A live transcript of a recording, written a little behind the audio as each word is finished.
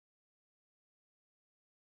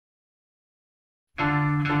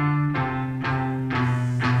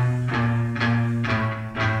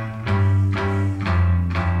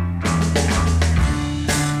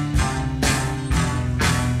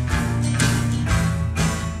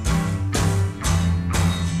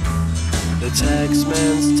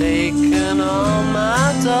Taxman's taken all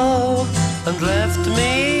my dough and left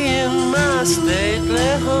me in my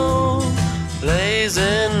stately home,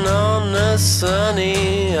 blazing on a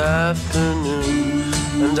sunny afternoon.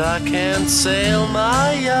 And I can't sail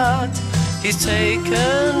my yacht, he's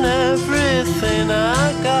taken everything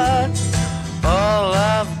I got. All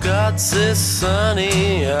I've got's this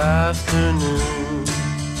sunny afternoon.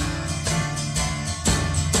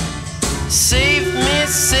 Save me,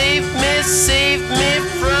 save me, save me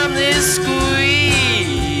from this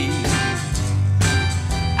squeeze.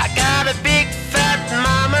 I got a big fat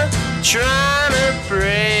mama trying to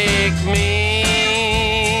break me,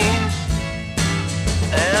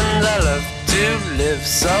 and I love to live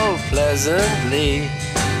so pleasantly,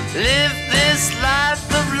 live this life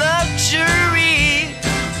of luxury,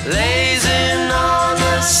 blazing on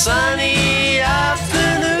a sunny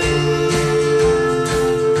afternoon.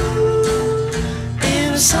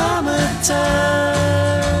 In the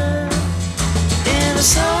summertime, in the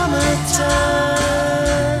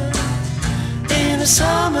summertime, in the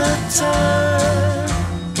summertime.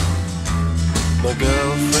 My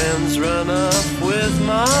girlfriend's run off with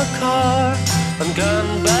my car and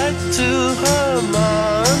gone back to her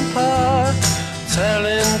ma and pa,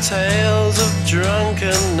 telling tales of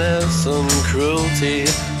drunkenness and cruelty.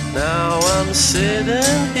 Now I'm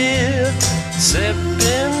sitting here,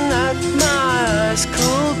 sipping at my ice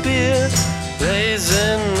cool beer,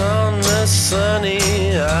 blazing on a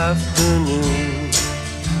sunny afternoon.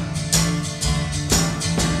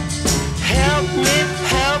 Help me,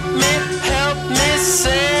 help me, help me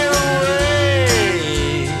sail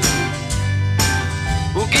away.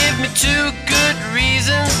 Well, give me 2 good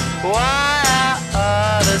reasons why I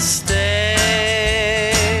ought to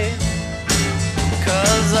stay.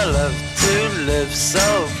 'Cause I love to live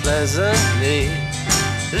so pleasantly,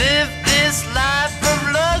 live this life of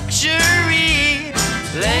luxury,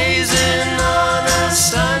 blazing on a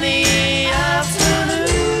sunny afternoon.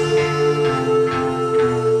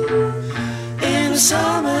 In the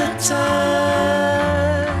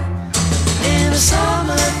summertime, in the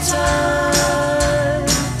summertime,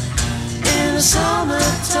 in the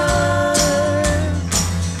summertime.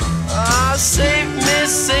 Ah, save me,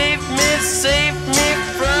 save me, save me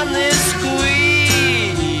from this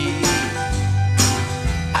squeeze.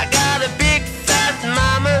 I got a big fat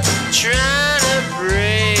mama trying to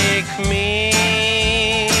break me,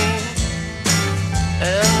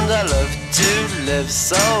 and I love to live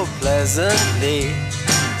so pleasantly,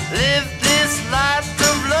 live this life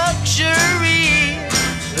of luxury,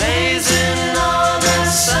 blazing on a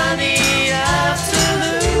sunny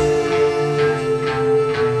afternoon.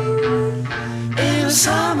 In the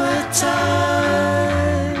sun.